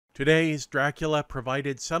Today's Dracula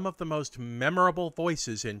provided some of the most memorable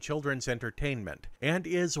voices in children's entertainment, and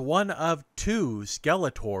is one of 2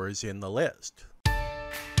 Skeletors in the list.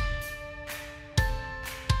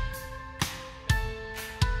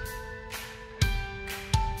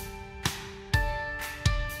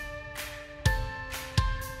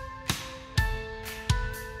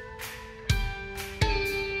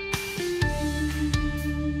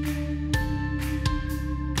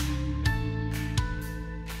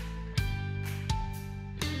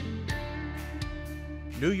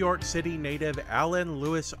 New York City native Alan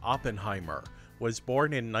Louis Oppenheimer was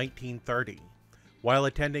born in 1930. While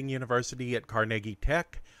attending university at Carnegie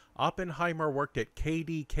Tech, Oppenheimer worked at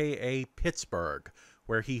KDKA Pittsburgh,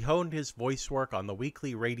 where he honed his voice work on the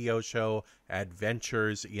weekly radio show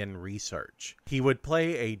Adventures in Research. He would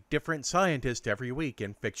play a different scientist every week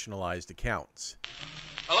in fictionalized accounts.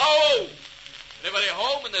 Hello? Anybody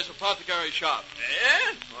home in this apothecary shop?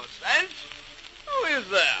 Eh? What's that? Who is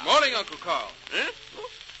there? Morning, Uncle Carl. Eh?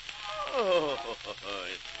 Oh,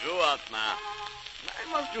 it's you, Opma.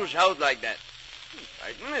 Why must you shout like that?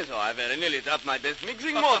 Frighten me so I very nearly dropped my best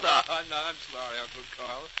mixing motor. I'm sorry, Uncle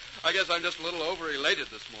Carl. I guess I'm just a little over-elated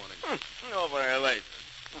this morning. Over-elated.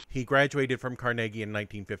 He graduated from Carnegie in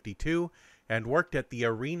 1952 and worked at the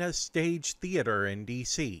Arena Stage Theater in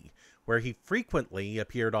D.C., where he frequently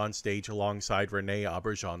appeared on stage alongside Rene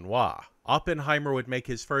Auberjonois. Oppenheimer would make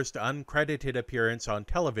his first uncredited appearance on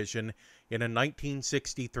television in a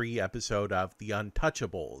 1963 episode of The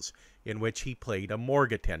Untouchables, in which he played a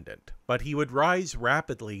morgue attendant. But he would rise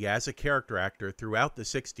rapidly as a character actor throughout the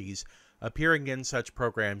 60s, appearing in such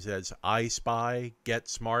programs as I Spy, Get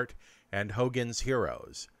Smart, and Hogan's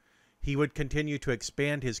Heroes. He would continue to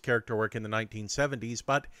expand his character work in the 1970s,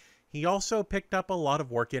 but he also picked up a lot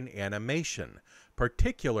of work in animation,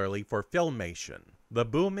 particularly for Filmation. The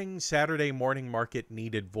booming Saturday morning market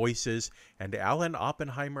needed voices, and Alan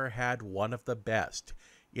Oppenheimer had one of the best,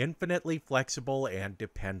 infinitely flexible and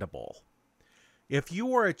dependable. If you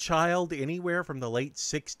were a child anywhere from the late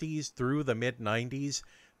 60s through the mid-90s,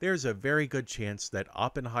 there's a very good chance that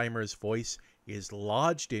Oppenheimer's voice is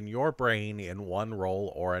lodged in your brain in one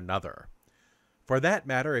role or another. For that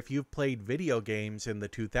matter, if you've played video games in the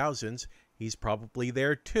 2000s, he's probably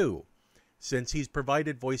there too, since he's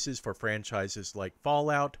provided voices for franchises like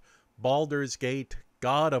Fallout, Baldur's Gate,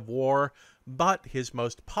 God of War, but his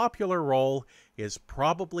most popular role is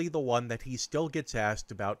probably the one that he still gets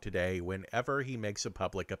asked about today whenever he makes a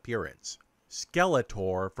public appearance.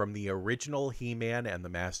 Skeletor from the original He-Man and the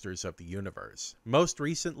Masters of the Universe. Most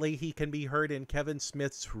recently, he can be heard in Kevin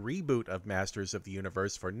Smith's reboot of Masters of the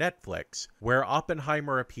Universe for Netflix, where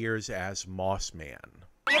Oppenheimer appears as Moss Man.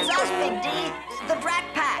 It's us, Big D, the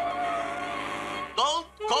Drak Pack. Don't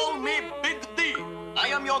call me Big D. I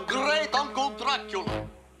am your great Uncle Dracula.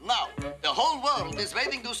 Now, the whole world is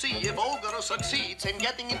waiting to see if Ogre succeeds in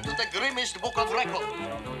getting into the grimmest book of record.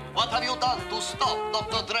 What have you done to stop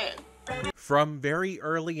Dr. Dread? From very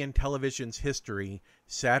early in television's history,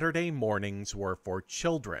 Saturday mornings were for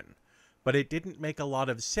children, but it didn't make a lot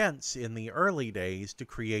of sense in the early days to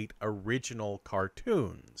create original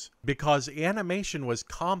cartoons, because animation was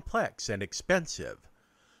complex and expensive.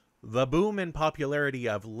 The boom in popularity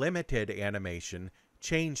of limited animation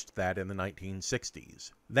changed that in the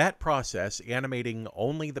 1960s. That process, animating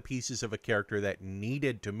only the pieces of a character that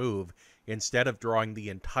needed to move instead of drawing the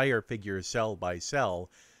entire figure cell by cell,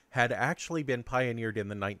 had actually been pioneered in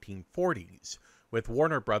the 1940s, with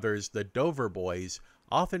Warner Brothers' The Dover Boys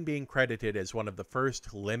often being credited as one of the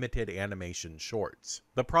first limited animation shorts.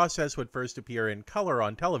 The process would first appear in color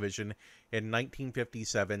on television in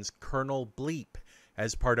 1957's Colonel Bleep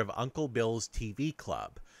as part of Uncle Bill's TV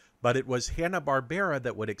Club, but it was Hanna-Barbera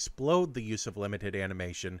that would explode the use of limited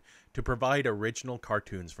animation to provide original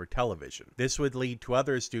cartoons for television. This would lead to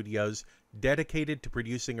other studios dedicated to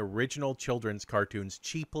producing original children's cartoons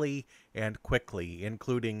cheaply and quickly,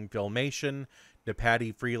 including Filmation,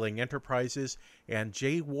 DePatie Freeling Enterprises, and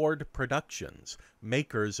J. Ward Productions,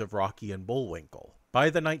 makers of Rocky and Bullwinkle.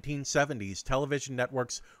 By the 1970s, television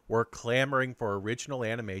networks were clamoring for original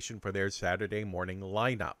animation for their Saturday morning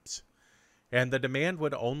lineups, and the demand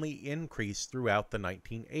would only increase throughout the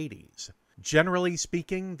 1980s. Generally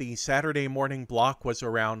speaking, the Saturday morning block was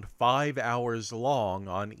around 5 hours long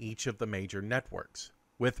on each of the major networks.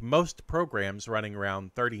 With most programs running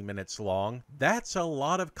around 30 minutes long, that's a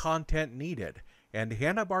lot of content needed, and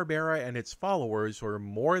Hanna-Barbera and its followers were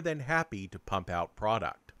more than happy to pump out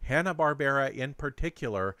product. Hanna-Barbera in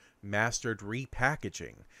particular mastered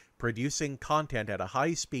repackaging, producing content at a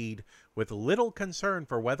high speed with little concern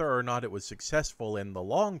for whether or not it was successful in the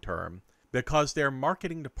long term, because their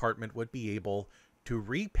marketing department would be able to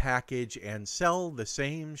repackage and sell the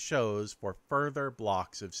same shows for further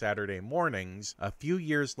blocks of Saturday mornings a few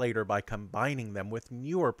years later by combining them with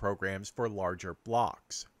newer programs for larger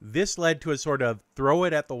blocks. This led to a sort of throw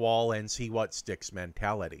it at the wall and see what sticks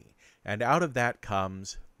mentality, and out of that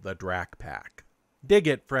comes the Drak Pack. Dig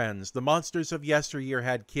it, friends. The monsters of yesteryear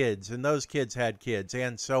had kids, and those kids had kids,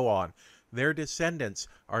 and so on. Their descendants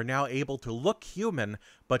are now able to look human,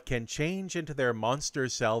 but can change into their monster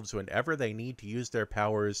selves whenever they need to use their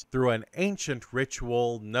powers through an ancient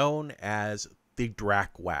ritual known as the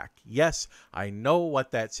Drak Whack. Yes, I know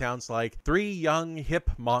what that sounds like. 3 young,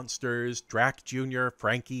 hip monsters, Drak Jr.,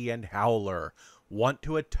 Frankie, and Howler, want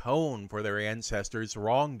to atone for their ancestors'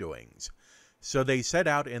 wrongdoings. So they set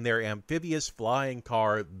out in their amphibious flying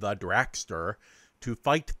car, the Drakster, to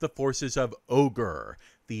fight the forces of Ogre,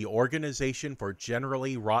 the Organization for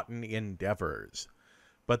Generally Rotten Endeavors.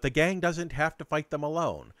 But the gang doesn't have to fight them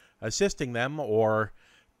alone. Assisting them, or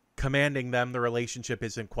commanding them, the relationship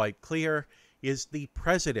isn't quite clear, is the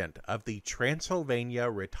president of the Transylvania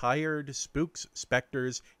Retired Spooks,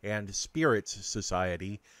 Spectres, and Spirits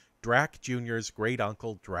Society, Drak Jr.'s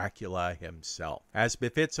great-uncle Dracula himself. As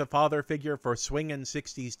befits a father figure for swingin'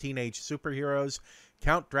 60s teenage superheroes,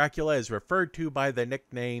 Count Dracula is referred to by the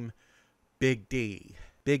nickname Big D.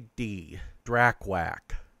 Big D. Drak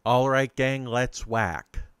Whack. Alright gang, let's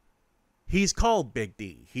whack. He's called Big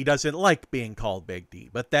D. He doesn't like being called Big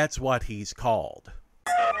D, but that's what he's called.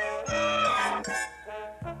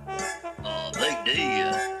 Big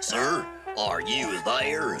D, sir, are you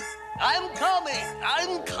there? I'm coming!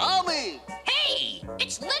 Hey,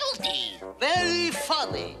 it's Little D. Very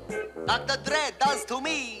funny. Dr. Dre does to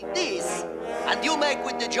me this, and you make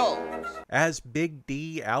with the jokes. As Big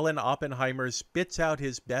D, Alan Oppenheimer spits out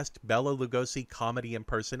his best Bela Lugosi comedy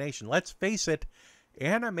impersonation. Let's face it,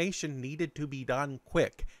 animation needed to be done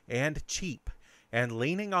quick and cheap, and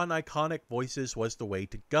leaning on iconic voices was the way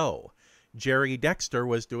to go. Jerry Dexter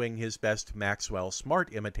was doing his best Maxwell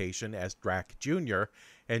Smart imitation as Drak Jr.,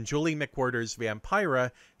 and Julie McWhirter's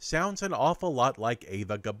Vampira sounds an awful lot like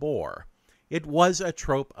Ava Gabor. It was a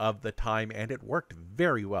trope of the time, and it worked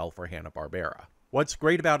very well for Hanna-Barbera. What's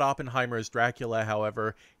great about Oppenheimer's Dracula,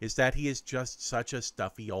 however, is that he is just such a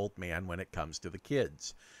stuffy old man when it comes to the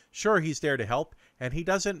kids. Sure, he's there to help, and he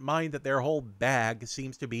doesn't mind that their whole bag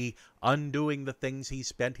seems to be undoing the things he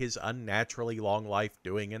spent his unnaturally long life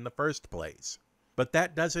doing in the first place. But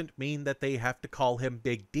that doesn't mean that they have to call him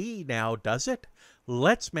Big D now, does it?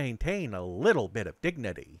 Let's maintain a little bit of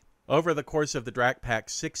dignity. Over the course of the Drak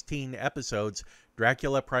Pack's 16 episodes,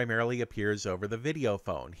 Dracula primarily appears over the video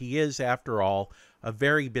phone. He is, after all, a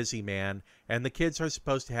very busy man, and the kids are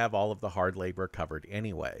supposed to have all of the hard labor covered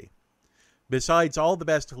anyway. Besides, all the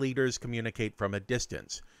best leaders communicate from a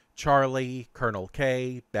distance. Charlie, Colonel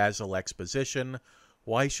K, Basil Exposition.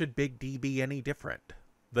 Why should Big D be any different?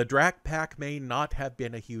 The Drak Pack may not have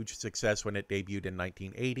been a huge success when it debuted in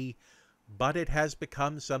 1980, but it has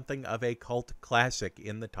become something of a cult classic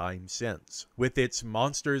in the time since. With its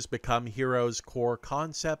monsters become heroes core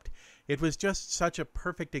concept, it was just such a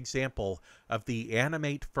perfect example of the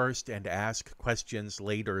animate first and ask questions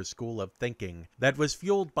later school of thinking that was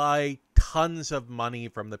fueled by tons of money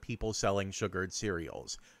from the people selling sugared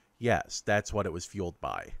cereals. Yes, that's what it was fueled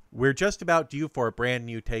by. We're just about due for a brand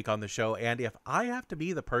new take on the show, and if I have to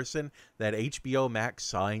be the person that HBO Max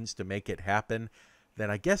signs to make it happen,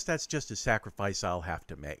 then I guess that's just a sacrifice I'll have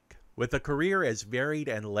to make. With a career as varied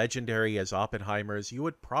and legendary as Oppenheimer's, you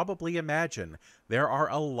would probably imagine there are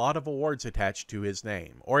a lot of awards attached to his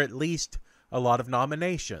name, or at least a lot of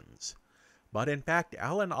nominations. But in fact,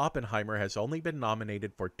 Alan Oppenheimer has only been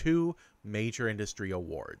nominated for 2 major industry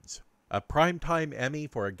awards. A Primetime Emmy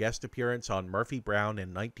for a guest appearance on Murphy Brown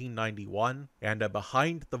in 1991, and a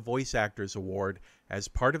Behind the Voice Actors Award as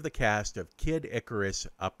part of the cast of Kid Icarus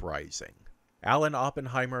Uprising. Alan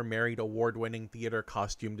Oppenheimer married award-winning theater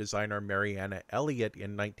costume designer Mariana Elliott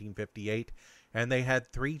in 1958, and they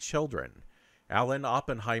had 3 children. Alan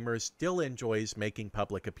Oppenheimer still enjoys making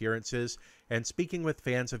public appearances and speaking with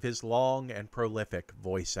fans of his long and prolific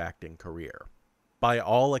voice acting career. By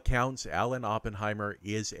all accounts, Alan Oppenheimer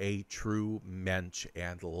is a true mensch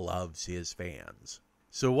and loves his fans.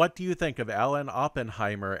 So what do you think of Alan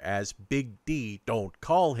Oppenheimer as Big D? Don't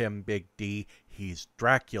call him Big D, he's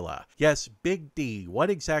Dracula. Yes, Big D. What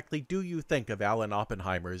exactly do you think of Alan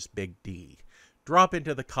Oppenheimer's Big D? Drop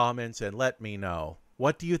into the comments and let me know.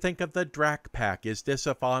 What do you think of the Drak Pack? Is this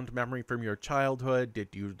a fond memory from your childhood? Did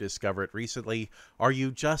you discover it recently? Are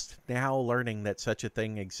you just now learning that such a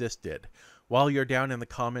thing existed? While you're down in the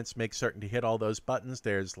comments, make certain to hit all those buttons.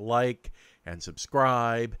 There's like and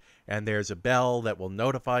subscribe, and there's a bell that will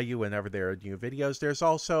notify you whenever there are new videos. There's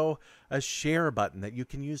also a share button that you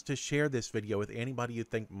can use to share this video with anybody you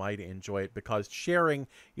think might enjoy it, because sharing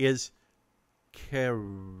is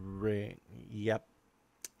caring. Yep.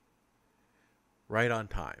 Right on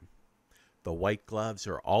time. The white gloves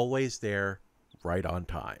are always there, right on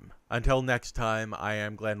time. Until next time, I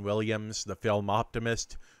am Glenn Williams, the film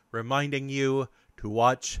Optimist, reminding you to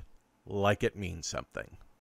watch like it means something.